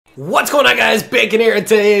What's going on, guys? Bacon here, and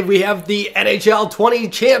today we have the NHL 20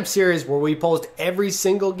 Champ Series where we post every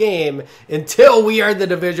single game until we are the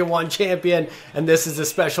Division 1 champion, and this is a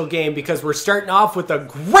special game because we're starting off with a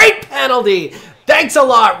great penalty. Thanks a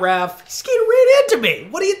lot, ref. He's skating right into me.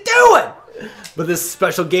 What are you doing? But this is a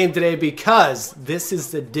special game today because this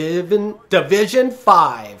is the Division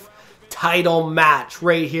 5 title match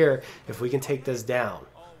right here. If we can take this down,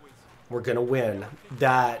 we're going to win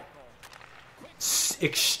that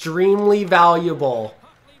extremely valuable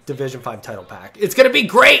Division 5 title pack. It's going to be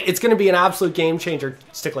great. It's going to be an absolute game changer.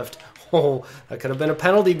 Stick lift. Oh, that could have been a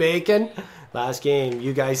penalty, Bacon. Last game,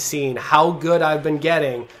 you guys seen how good I've been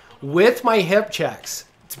getting with my hip checks.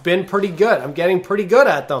 It's been pretty good. I'm getting pretty good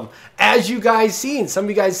at them. As you guys seen, some of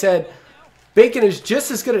you guys said Bacon is just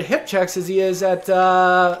as good at hip checks as he is at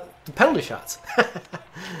the penalty shots.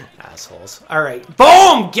 Assholes. All right.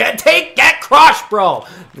 Boom! Get crushed, bro.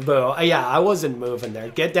 Boo. Yeah, I wasn't moving there.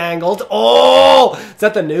 Get dangled. Oh! Is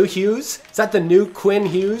that the new Hughes? Is that the new Quinn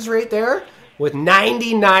Hughes right there? With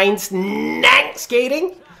 99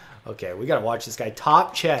 skating? Okay, we got to watch this guy.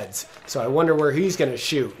 Top Cheds. So I wonder where he's going to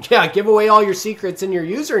shoot. Yeah, give away all your secrets in your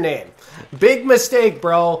username. Big mistake,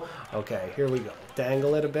 bro. Okay, here we go.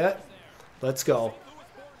 Dangle it a bit. Let's go.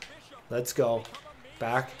 Let's go.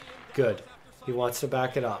 Back. Good. He wants to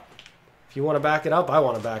back it up. If you want to back it up, I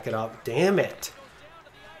want to back it up. Damn it.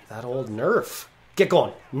 That old nerf. Get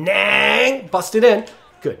going. Nang! Bust it in.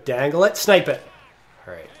 Good. Dangle it. Snipe it.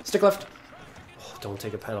 All right. Stick lift. Oh, don't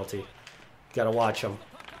take a penalty. You got to watch him.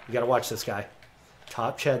 You got to watch this guy.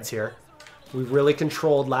 Top Cheds here. We really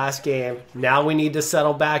controlled last game. Now we need to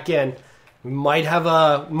settle back in. We might have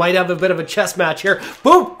a bit of a chess match here.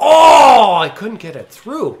 Boom! Oh! I couldn't get it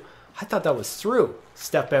through. I thought that was through.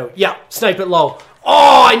 Step out. Yeah, snipe it low.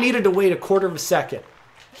 Oh, I needed to wait a quarter of a second.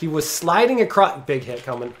 He was sliding across. Big hit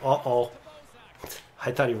coming. Uh-oh.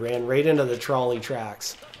 I thought he ran right into the trolley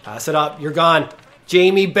tracks. Pass it up. You're gone.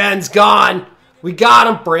 Jamie Benn's gone. We got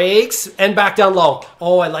him. Breaks. And back down low.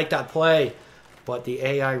 Oh, I like that play. But the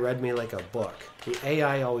AI read me like a book. The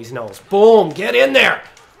AI always knows. Boom. Get in there.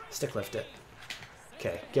 Stick lift it.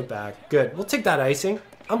 Okay, get back. Good. We'll take that icing.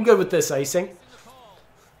 I'm good with this icing.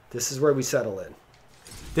 This is where we settle in.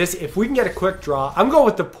 This, if we can get a quick draw, I'm going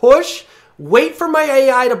with the push. Wait for my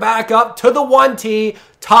AI to back up to the 1T.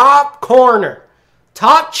 Top corner.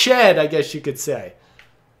 Top Ched, I guess you could say.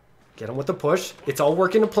 Get him with the push. It's all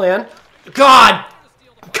working to plan. God!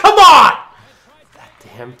 Come on! That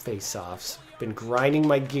damn face-off's been grinding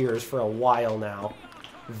my gears for a while now.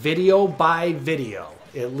 Video by video.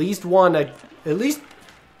 At least one, at least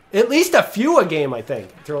a few a game, I think.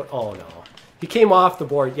 Throw it. Oh, no. He came off the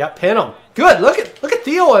board. Yep, pin him. Good. Look at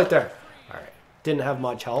Theo out there. All right. Didn't have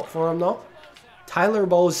much help for him, though. Tyler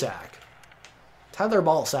Bozak. Tyler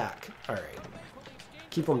Ballsack. All right.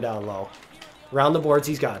 Keep him down low. Around the boards,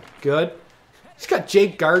 he's gone. Good. He's got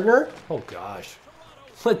Jake Gardner. Oh, gosh.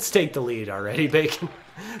 Let's take the lead already, Bacon.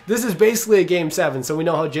 This is basically a Game 7, so we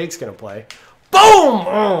know how Jake's going to play. Boom!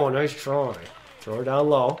 Oh, nice try. Throw her down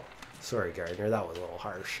low. Sorry, Gardner. That was a little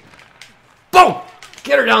harsh. Boom!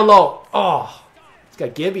 Get her down low. Oh, it's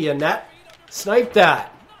got Gibby in that. Snipe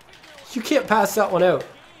that. You can't pass that one out.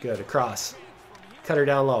 Good, across. Cut her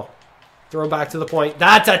down low. Throw back to the point.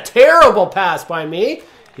 That's a terrible pass by me.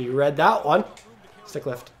 He read that one. Stick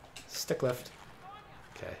lift. Stick lift.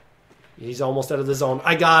 Okay. He's almost out of the zone.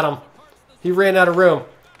 I got him. He ran out of room.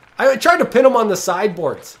 I tried to pin him on the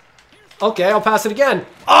sideboards. Okay, I'll pass it again.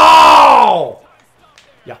 Oh!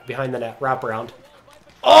 Yeah, behind the net. Wrap around.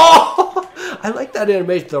 Oh! I like that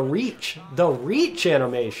animation. The reach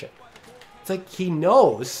animation. It's like he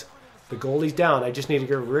knows the goalie's down. I just need to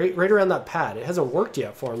get right around that pad. It hasn't worked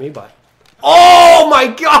yet for me, but... Oh my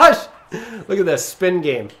gosh! Look at this spin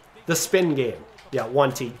game. The spin game. Yeah,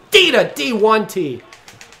 1T. D to D, 1T.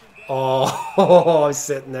 Oh, I'm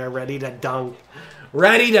sitting there ready to dunk.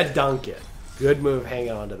 Ready to dunk it. Good move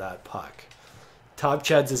hanging on to that puck. Top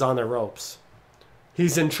Cheds is on the ropes.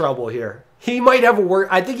 He's in trouble here. He might have a worse...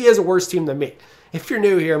 I think he has a worse team than me. If you're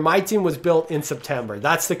new here, my team was built in September.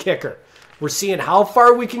 That's the kicker. We're seeing how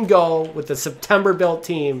far we can go with the September-built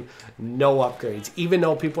team. No upgrades. Even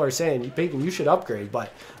though people are saying, Bacon, you should upgrade.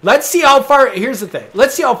 But let's see how far... Here's the thing.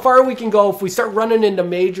 Let's see how far we can go if we start running into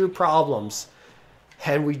major problems.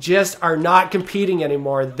 And we just are not competing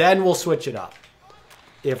anymore. Then we'll switch it up.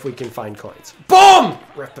 If we can find coins. Boom!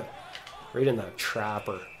 Rip it. Right in the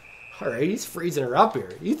trapper. All right, he's freezing her up here.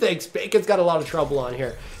 He thinks Bacon's got a lot of trouble on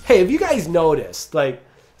here. Hey, have you guys noticed, like,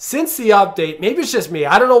 since the update, maybe it's just me.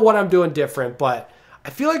 I don't know what I'm doing different, but I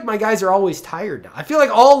feel like my guys are always tired now. I feel like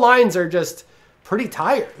all lines are just pretty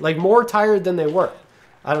tired, like more tired than they were.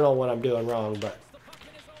 I don't know what I'm doing wrong, but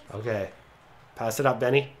Okay. Pass it up,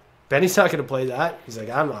 Benny. Benny's not going to play that. He's like,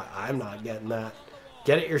 I'm not getting that.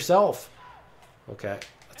 Get it yourself. Okay,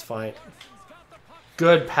 that's fine.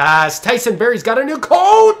 Good pass. Tyson Berry's got a new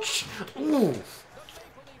coach. Ooh.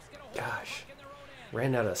 Gosh.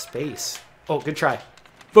 Ran out of space. Oh, good try.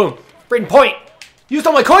 Boom. Braden Point. Used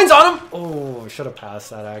all my coins on him. Oh, I should have passed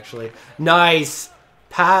that, actually. Nice.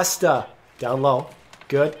 Pasta. Down low.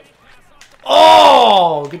 Good.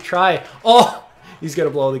 Oh, good try. Oh, he's going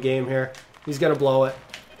to blow the game here. He's going to blow it.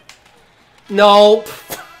 Nope.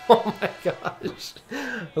 Oh my gosh.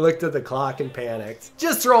 I looked at the clock and panicked.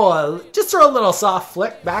 Just throw a little soft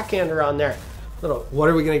flick backhander on there. What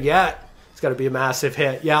are we going to get? It's got to be a massive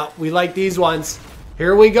hit. Yeah, we like these ones.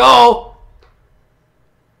 Here we go.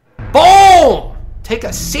 Boom! Take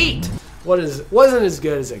a seat. Wasn't as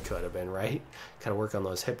good as it could have been, right? Gotta work on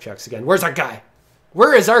those hip checks again. Where's our guy?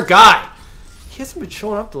 Where is our guy? He hasn't been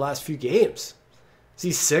showing up the last few games. Is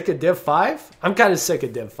he sick of Div 5? I'm kind of sick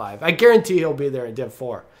of Div 5. I guarantee he'll be there in Div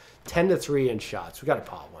 4. 10-3 in shots. We got to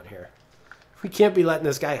pop one here. We can't be letting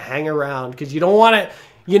this guy hang around because you don't want it.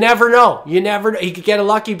 You never know. You never know. He could get a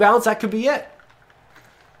lucky bounce. That could be it.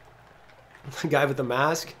 The guy with the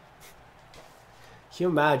mask. Can you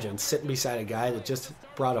imagine sitting beside a guy that just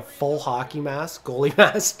brought a full hockey mask, goalie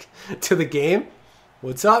mask, to the game?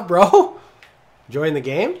 What's up, bro? Enjoying the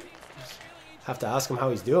game? Have to ask him how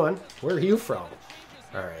he's doing. Where are you from?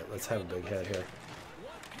 All right, let's have a big hit here.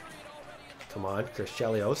 Come on, Chris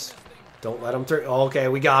Chelios. Don't let him through. Oh, okay,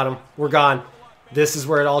 we got him. We're gone. This is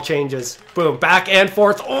where it all changes. Boom, back and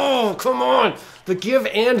forth. Oh, come on. The give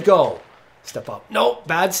and go. Step up. Nope,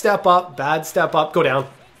 bad step up. Bad step up. Go down.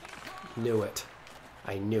 Knew it.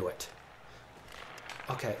 I knew it.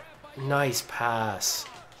 Okay, nice pass.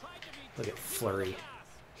 Look at Flurry.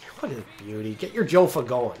 What a beauty. Get your Jofa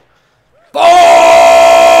going. Boom!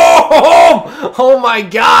 Oh my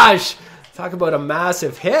gosh. Talk about a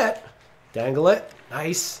massive hit. Dangle it.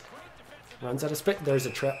 Nice. Runs out of spit. There's a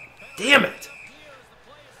trip. Damn it.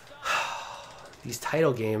 These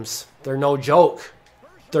title games, they're no joke.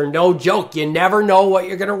 They're no joke. You never know what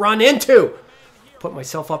you're going to run into. Put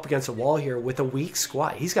myself up against a wall here with a weak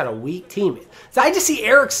squad. He's got a weak team. Did I just see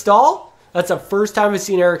Eric Stahl? That's the first time I've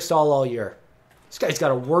seen Eric Stahl all year. This guy's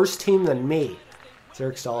got a worse team than me. Does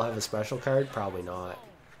Eric Stahl have a special card? Probably not.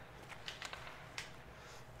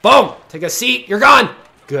 Boom! Take a seat. You're gone.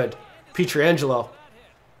 Good. Pietrangelo.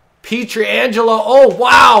 Pietrangelo. Oh,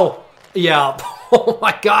 wow. Yeah. Oh,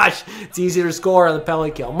 my gosh. It's easier to score on the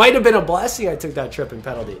penalty kill. Might have been a blessing I took that tripping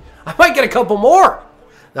penalty. I might get a couple more.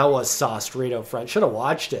 That was sauced right out front. Should have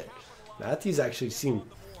watched it. Matthews actually seemed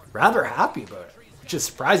rather happy about it, which is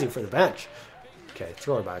surprising for the bench. Okay,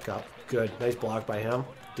 throw her back up. Good. Nice block by him.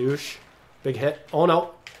 Douche. Big hit. Oh,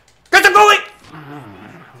 no. Get the goalie!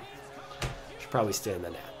 Should probably stay in the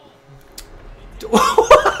net.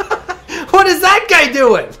 What is that guy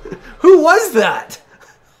doing? Who was that?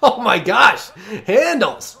 Oh, my gosh.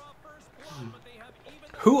 Handles.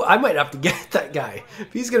 I might have to get that guy.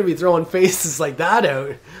 If he's going to be throwing faces like that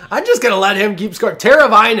out, I'm just going to let him keep scoring.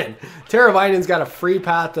 Teravainen. Teravainen's got a free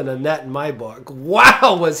path and a net in my book.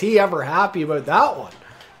 Wow, was he ever happy about that one.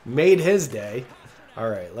 Made his day. All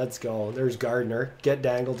right, let's go. There's Gardner. Get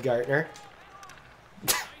dangled, Gardner.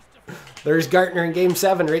 There's Gardner in Game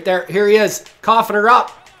 7 right there. Here he is, coughing her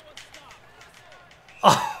up.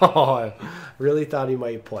 Oh, I really thought he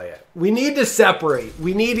might play it. We need to separate.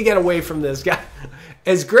 We need to get away from this guy.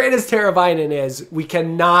 As great as Teravainen is, we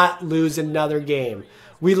cannot lose another game.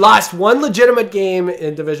 We lost one legitimate game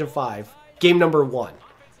in Division 5, game number 1.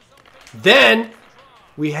 Then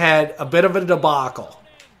we had a bit of a debacle.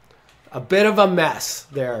 A bit of a mess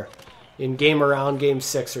there in around game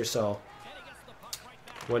 6 or so.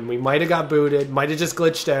 When we might have got booted, might have just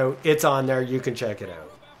glitched out. It's on there. You can check it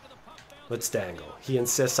out. Let's dangle. He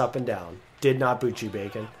insists up and down. Did not boot you,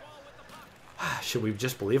 Bacon. Should we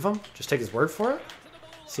just believe him? Just take his word for it?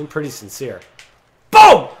 Seemed pretty sincere.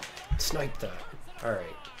 Boom! Sniped that. All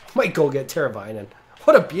right. Might go get Teravainen.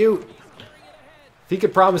 What a beaut. If he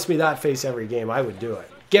could promise me that face every game, I would do it.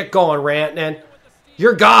 Get going, Rantanen.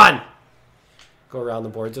 You're gone. Go around the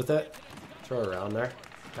boards with it. Throw it around there.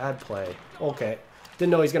 Bad play. Okay.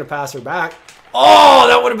 Didn't know he's going to pass her back. Oh,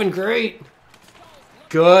 that would have been great.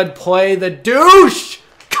 Good play, the douche.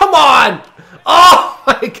 Come on. Oh,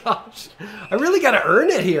 my gosh. I really got to earn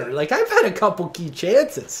it here. Like, I've had a couple key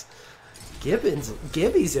chances.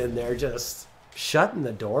 Gibby's in there just shutting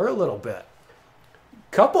the door a little bit.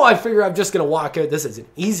 Couple I figure I'm just going to walk out. This is an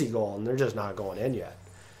easy goal, and they're just not going in yet.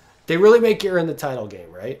 They really make you earn the title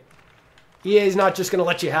game, right? EA's not just going to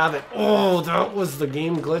let you have it. Oh, that was the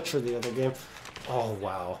game glitch for the other game. Oh,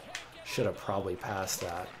 wow. Should have probably passed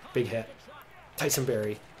that. Big hit. Tyson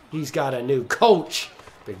Berry. He's got a new coach.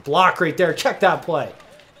 Big block right there. Check that play.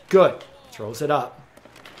 Good. Throws it up.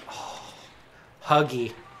 Oh,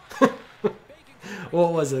 Huggy.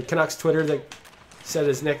 What was it? Canucks Twitter that said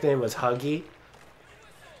his nickname was Huggy?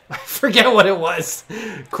 I forget what it was.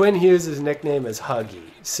 Quinn Hughes' nickname is Huggy.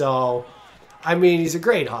 So, I mean, he's a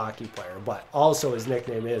great hockey player, but also his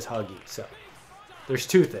nickname is Huggy. So, there's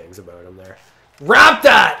two things about him there. Wrap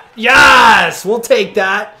that! Yes! We'll take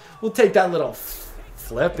that. We'll take that little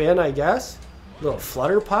flip in, I guess. Little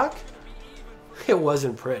flutter puck. It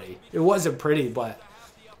wasn't pretty. It wasn't pretty, but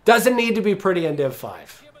doesn't need to be pretty in Div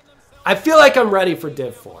 5. I feel like I'm ready for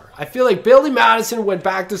Div 4. I feel like Billy Madison went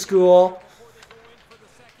back to school.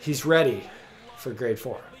 He's ready for grade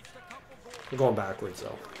 4. We're going backwards,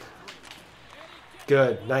 though.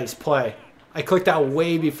 Good. Nice play. I clicked that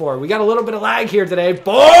way before. We got a little bit of lag here today.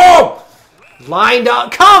 Boom! Lined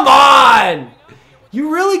up. Come on!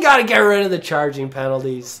 You really got to get rid of the charging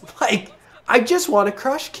penalties. Like, I just want to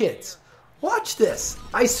crush kids. Watch this.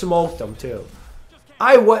 I smoked them, too.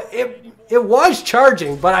 It was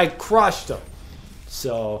charging, but I crushed them.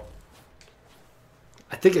 So,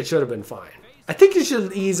 I think it should have been fine. I think you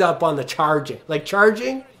should ease up on the charging. Like,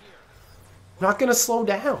 charging, I'm not going to slow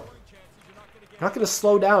down. I'm not going to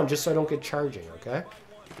slow down just so I don't get charging, okay?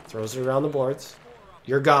 Throws it around the boards.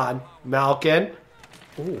 You're gone. Malkin.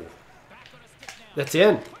 Ooh. That's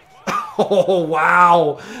in. Oh,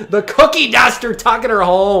 wow. The cookie duster tucking her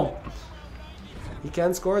home. He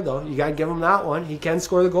can score, though. You got to give him that one. He can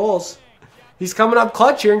score the goals. He's coming up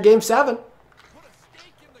clutch here in Game 7.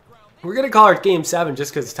 We're going to call it Game 7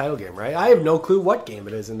 just because it's title game, right? I have no clue what game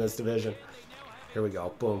it is in this division. Here we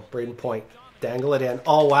go. Boom. Braden Point. Dangle it in.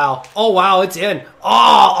 Oh, wow. Oh, wow. It's in.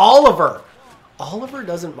 Oh, Oliver. Oliver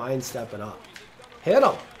doesn't mind stepping up. Hit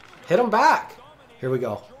him. Hit him back. Here we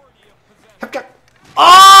go. Hip check.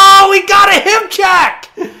 Oh, we got a hip check.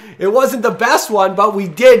 It wasn't the best one, but we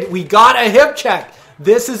did. We got a hip check.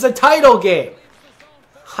 This is a title game.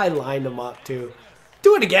 I lined him up, too.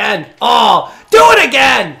 Do it again. Oh, do it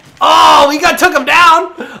again. Oh, we took him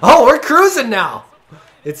down. Oh, we're cruising now.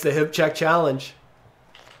 It's the hip check challenge.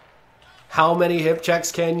 How many hip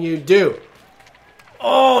checks can you do?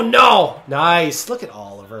 Oh, no. Nice. Look at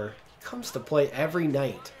Oliver. He comes to play every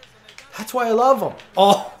night. That's why I love him.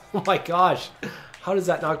 Oh, my gosh. How does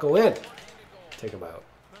that not go in? Take him out.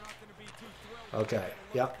 Okay.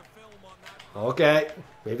 Yep. Okay.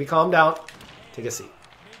 Maybe calm down. Take a seat.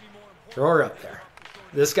 Throw her up there.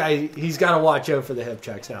 This guy, he's got to watch out for the hip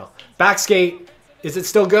checks now. Back skate. Is it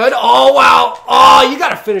still good? Oh, wow. Oh, you got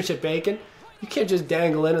to finish it, Bacon. You can't just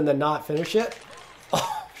dangle in and then not finish it.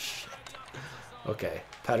 Oh, shit. Okay.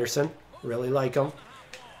 Pedersen. Really like him.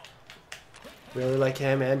 Really like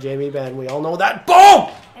him and Jamie Benn. We all know that.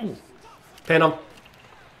 Boom! Pin him.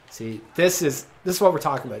 See, this is what we're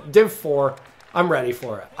talking about. Div 4. I'm ready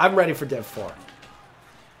for it. I'm ready for Div 4.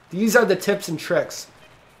 These are the tips and tricks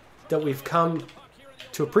that we've come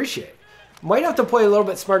to appreciate. Might have to play a little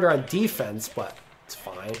bit smarter on defense, but it's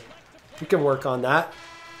fine. We can work on that.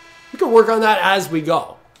 We can work on that as we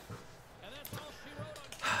go.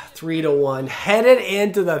 3-1. Headed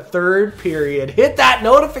into the third period. Hit that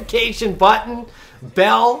notification button,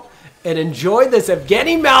 bell, and enjoy this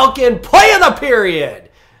Evgeny Malkin play of the period.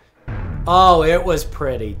 Oh, it was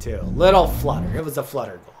pretty too. Little flutter. It was a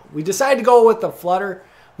flutter goal. We decided to go with the flutter.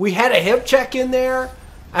 We had a hip check in there.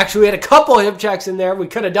 Actually, we had a couple hip checks in there. We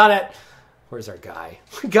could have done it. Where's our guy?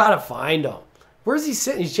 We got to find him. Where's he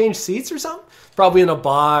sitting? He's changed seats or something? Probably in a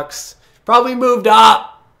box. Probably moved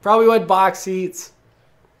up. Probably went box seats.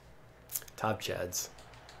 Top Cheds.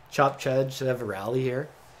 Chop Ched should have a rally here.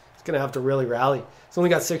 He's going to have to really rally. He's only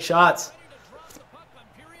got 6 shots.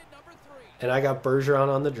 And I got Bergeron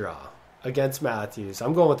on the draw against Matthews.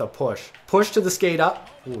 I'm going with a push. Push to the skate up.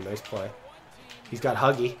 Ooh, nice play. He's got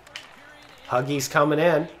Huggy. Huggy's coming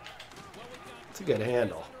in. It's a good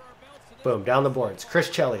handle. Boom, down the boards. Chris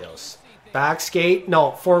Chelios. Back skate.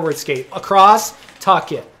 No, forward skate. Across.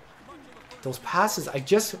 Tuck it. Those passes,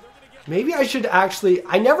 maybe I should actually,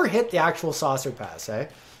 I never hit the actual saucer pass, eh?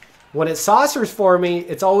 When it saucers for me,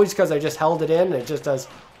 it's always because I just held it in and it just does,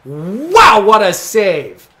 wow, what a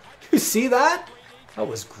save. You see that? That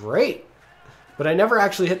was great. But I never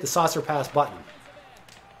actually hit the saucer pass button.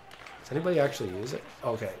 Does anybody actually use it?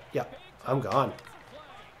 Okay, yep, I'm gone.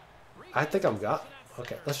 I think I'm gone.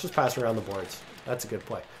 Okay, let's just pass around the boards. That's a good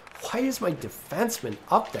play. Why is my defenseman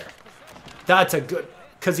up there? That's a good,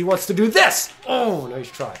 because he wants to do this. Oh, nice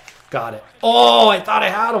try. Got it. Oh, I thought I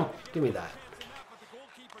had him. Give me that.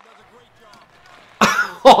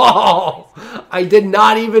 Oh, I did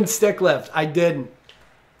not even stick lift. I didn't.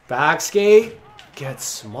 Back skate. get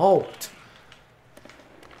smoked.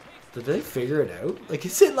 Did they figure it out? Like,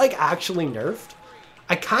 is it, like, actually nerfed?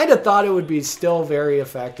 I kind of thought it would be still very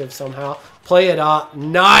effective somehow. Play it up.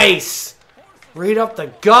 Nice! Right up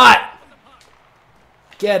the gut.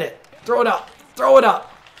 Get it. Throw it up. Throw it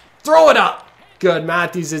up. Throw it up. Good.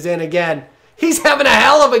 Matthews is in again. He's having a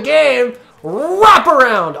hell of a game. Wrap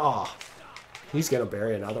around. Oh, he's going to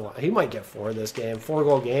bury another one. He might get 4 this game.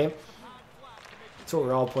 4-goal game. That's what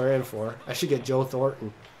we're all playing for. I should get Joe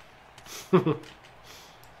Thornton.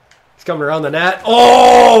 He's coming around the net.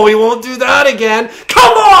 Oh, he won't do that again.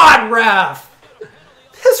 Come on, ref.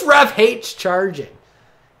 This ref hates charging.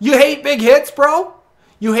 You hate big hits, bro?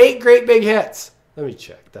 You hate great big hits. Let me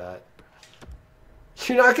check that.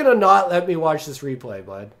 You're not going to not let me watch this replay,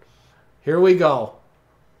 bud. Here we go.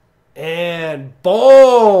 And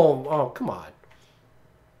boom. Oh, come on.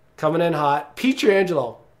 Coming in hot.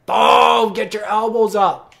 Pietrangelo. Boom. Get your elbows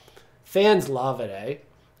up. Fans love it, eh?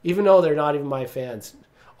 Even though they're not even my fans.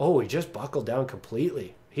 Oh, he just buckled down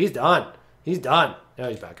completely. He's done. He's done. Now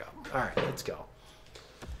he's back up. All right, let's go.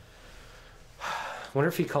 Wonder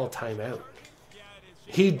if he called timeout.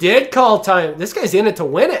 He did call time. This guy's in it to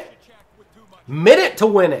win it. Minute to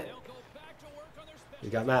win it. We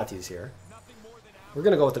got Matthews here. We're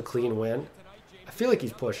going to go with a clean win. I feel like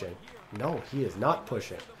he's pushing. No, he is not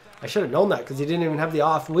pushing. I should have known that because he didn't even have the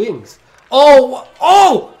off wings. Oh,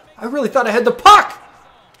 oh! I really thought I had the puck.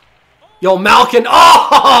 Yo, Malkin.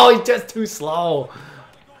 Oh, he's just too slow.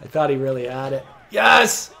 I thought he really had it.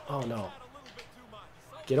 Yes. Oh, no.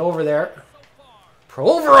 Get over there.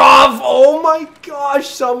 Provorov. Oh, my gosh.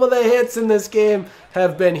 Some of the hits in this game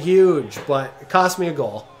have been huge, but it cost me a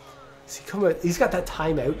goal. Is he coming? He's got that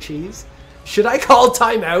timeout cheese. Should I call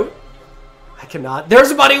timeout? I cannot.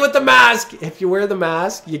 There's a buddy with the mask. If you wear the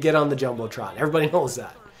mask, you get on the Jumbotron. Everybody knows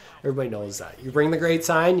that. Everybody knows that. You bring the great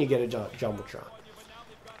sign, you get a Jumbotron.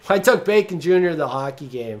 I took Bacon Jr. to the hockey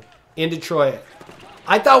game in Detroit.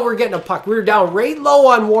 I thought we were getting a puck. We were down right low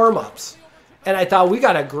on warm-ups. And I thought we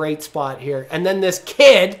got a great spot here. And then this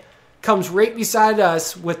kid comes right beside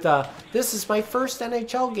us with the, this is my first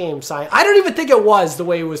NHL game sign. I don't even think it was the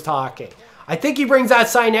way he was talking. I think he brings that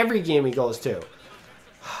sign every game he goes to.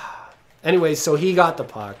 Anyways, so he got the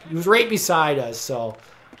puck. He was right beside us. So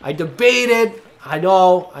I debated. I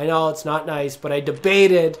know it's not nice, but I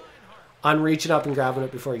debated on reaching up and grabbing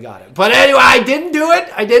it before he got it. But anyway, I didn't do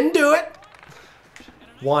it.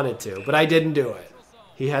 Wanted to, but I didn't do it.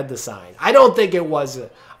 He had the sign. I don't think it was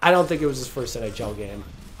his first NHL game.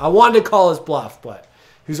 I wanted to call his bluff, but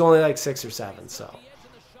he was only like 6 or 7, so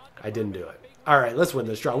I didn't do it. All right, let's win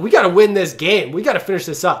this draw. We got to win this game. We got to finish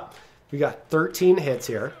this up. We got 13 hits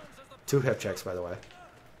here. 2 hip checks, by the way.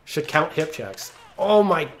 Should count hip checks. Oh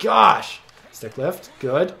my gosh. Stick lift.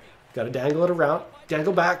 Good. Got to dangle it around.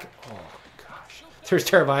 Dangle back. Oh gosh. There's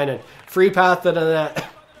Teravainen. Free path to the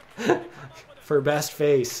net. For best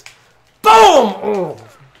face. Boom! Oh.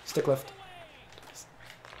 Stick lift.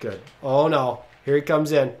 Good. Oh no. Here he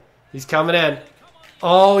comes in. He's coming in.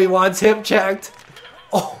 Oh, he wants hip checked.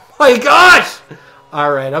 Oh my gosh!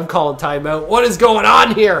 Alright, I'm calling timeout. What is going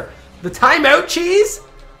on here? The timeout cheese?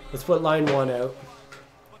 Let's put line 1 out.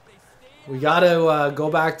 We got to go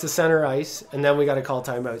back to center ice, and then we got to call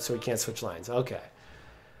timeout so we can't switch lines. Okay.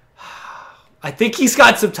 I think he's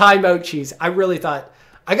got some timeout cheese. I really thought,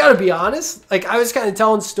 I got to be honest, like I was kind of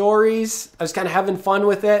telling stories. I was kind of having fun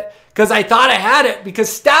with it because I thought I had it because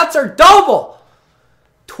stats are double.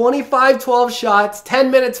 25, 12 shots,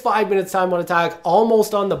 10 minutes, 5 minutes time on attack,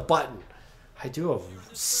 almost on the button. I do have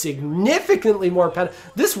significantly more penalty.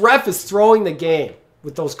 This ref is throwing the game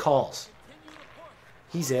with those calls.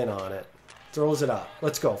 He's in on it. Throws it up.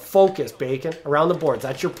 Let's go. Focus, Bacon. Around the boards.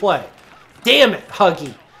 That's your play. Damn it,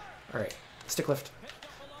 Huggy. All right. Stick lift.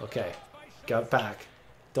 Okay. Got back.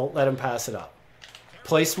 Don't let him pass it up.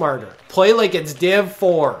 Play smarter. Play like it's Div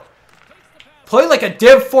 4. Play like a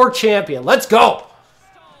Div 4 champion. Let's go.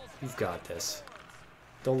 You've got this.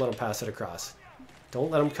 Don't let him pass it across.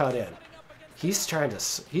 Don't let him cut in. He's trying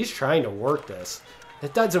to work this.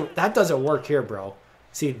 That doesn't work here, bro.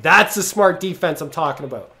 See, that's the smart defense I'm talking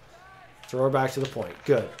about. Throw her back to the point.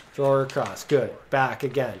 Good. Throw her across. Good. Back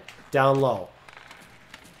again. Down low.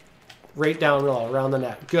 Right down low. Around the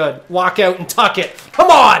net. Good. Walk out and tuck it. Come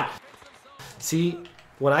on! See,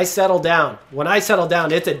 when I settle down,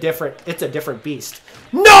 it's a different beast.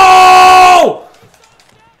 No!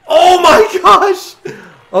 Oh my gosh!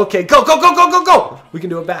 Okay, go, go, go, go, go, go! We can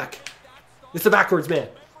do it back. It's the backwards man.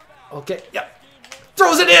 Okay, yep.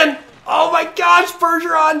 Throws it in! Oh my gosh,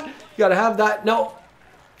 Bergeron! You gotta have that. No.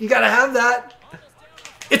 You gotta have that.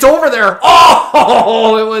 It's over there.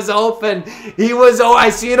 Oh, it was open. He was, oh, I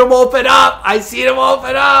seen him open up. I seen him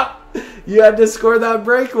open up. You had to score that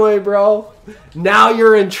breakaway, bro. Now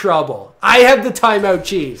you're in trouble. I have the timeout,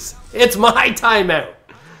 Chiefs. It's my timeout.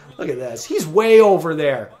 Look at this. He's way over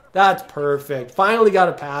there. That's perfect. Finally got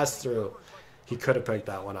a pass through. He could have picked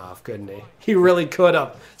that one off, couldn't he? He really could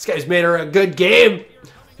have. This guy's made her a good game.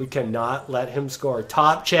 We cannot let him score.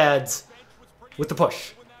 Top Chads with the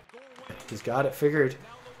push. He's got it figured.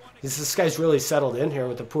 This guy's really settled in here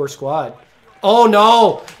with the poor squad. Oh,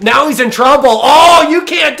 no. Now he's in trouble. Oh, you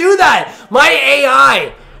can't do that. My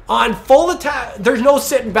AI on full attack. There's no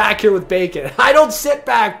sitting back here with Bacon. I don't sit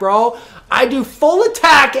back, bro. I do full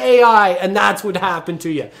attack AI, and that's what happened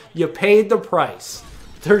to you. You paid the price.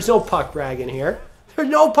 There's no puck bragging here. There's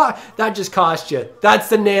no puck. That just cost you. That's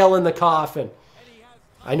the nail in the coffin.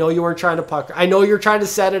 I know you weren't trying to puck. I know you're trying to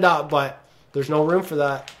set it up, but there's no room for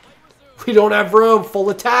that. We don't have room.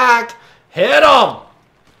 Full attack. Hit him.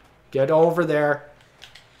 Get over there.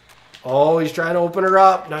 Oh, he's trying to open her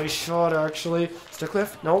up. Nice shot, actually. Stick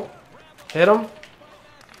lift. No. Hit him.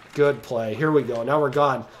 Good play. Here we go. Now we're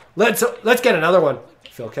gone. Let's get another one.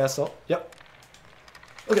 Phil Kessel. Yep.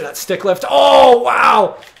 Look at that stick lift. Oh,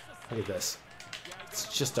 wow. Look at this.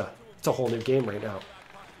 It's a whole new game right now.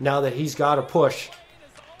 Now that he's got a push,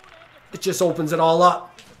 it just opens it all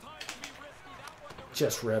up.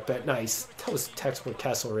 Just rip it. Nice. That was textbook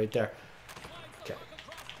Kessel right there. Okay.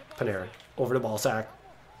 Panarin. Over the ball sack.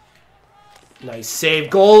 Nice save,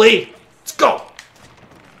 goalie. Let's go.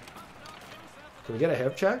 Can we get a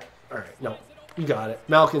hip check? All right. No. You got it.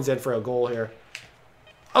 Malkin's in for a goal here.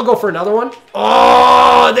 I'll go for another one.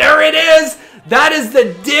 Oh, there it is. That is the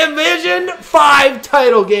Division 5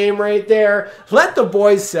 title game right there. Let the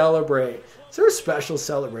boys celebrate. Is there a special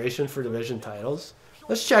celebration for division titles?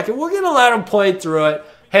 Let's check it. We're going to let them play through it.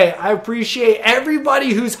 Hey, I appreciate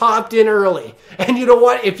everybody who's hopped in early. And you know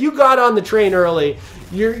what? If you got on the train early,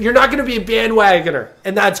 you're not going to be a bandwagoner.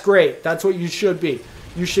 And that's great. That's what you should be.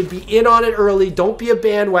 You should be in on it early. Don't be a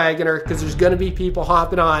bandwagoner because there's going to be people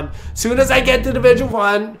hopping on. Soon as I get to Division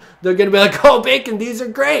 1, they're going to be like, oh, Bacon, these are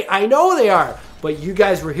great. I know they are. But you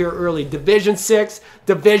guys were here early. Division 6,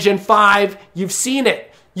 Division 5, you've seen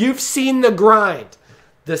it. You've seen the grind.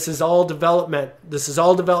 This is all development. This is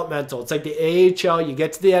all developmental. It's like the AHL. You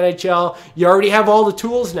get to the NHL. You already have all the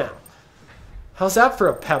tools now. How's that for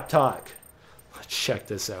a pep talk? Let's check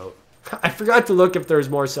this out. I forgot to look if there's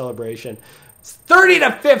more celebration. It's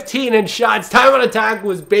 30-15 in shots. Time on attack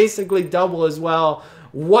was basically double as well.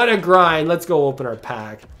 What a grind. Let's go open our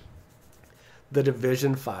pack. The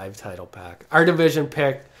Division 5 title pack. Our Division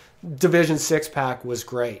 6 pack was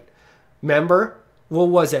great. Remember? What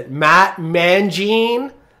was it? Matt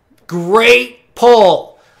Mangine? Great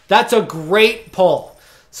pull. That's a great pull.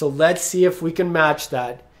 So let's see if we can match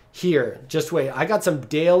that here. Just wait. I got some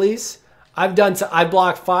dailies. I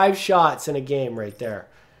blocked 5 shots in a game right there.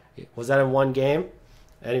 Was that in one game?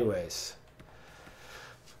 Anyways.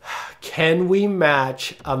 Can we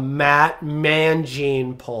match a Matt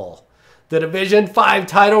Mangine pull? The Division 5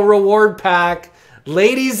 title reward pack.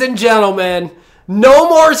 Ladies and gentlemen, no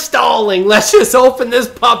more stalling. Let's just open this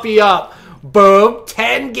puppy up. Boom.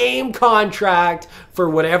 10-game contract for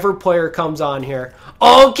whatever player comes on here.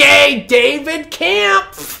 Okay, David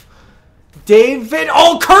Camp.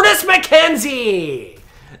 Curtis McKenzie.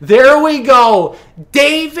 There we go.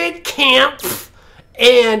 David Camp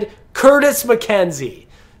and Curtis McKenzie.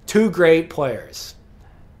 2 great players.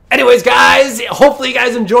 Anyways, guys, hopefully you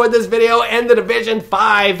guys enjoyed this video and the Division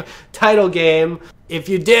 5 title game. If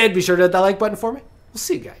you did, be sure to hit that like button for me. We'll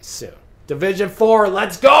see you guys soon. Division 4,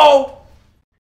 let's go!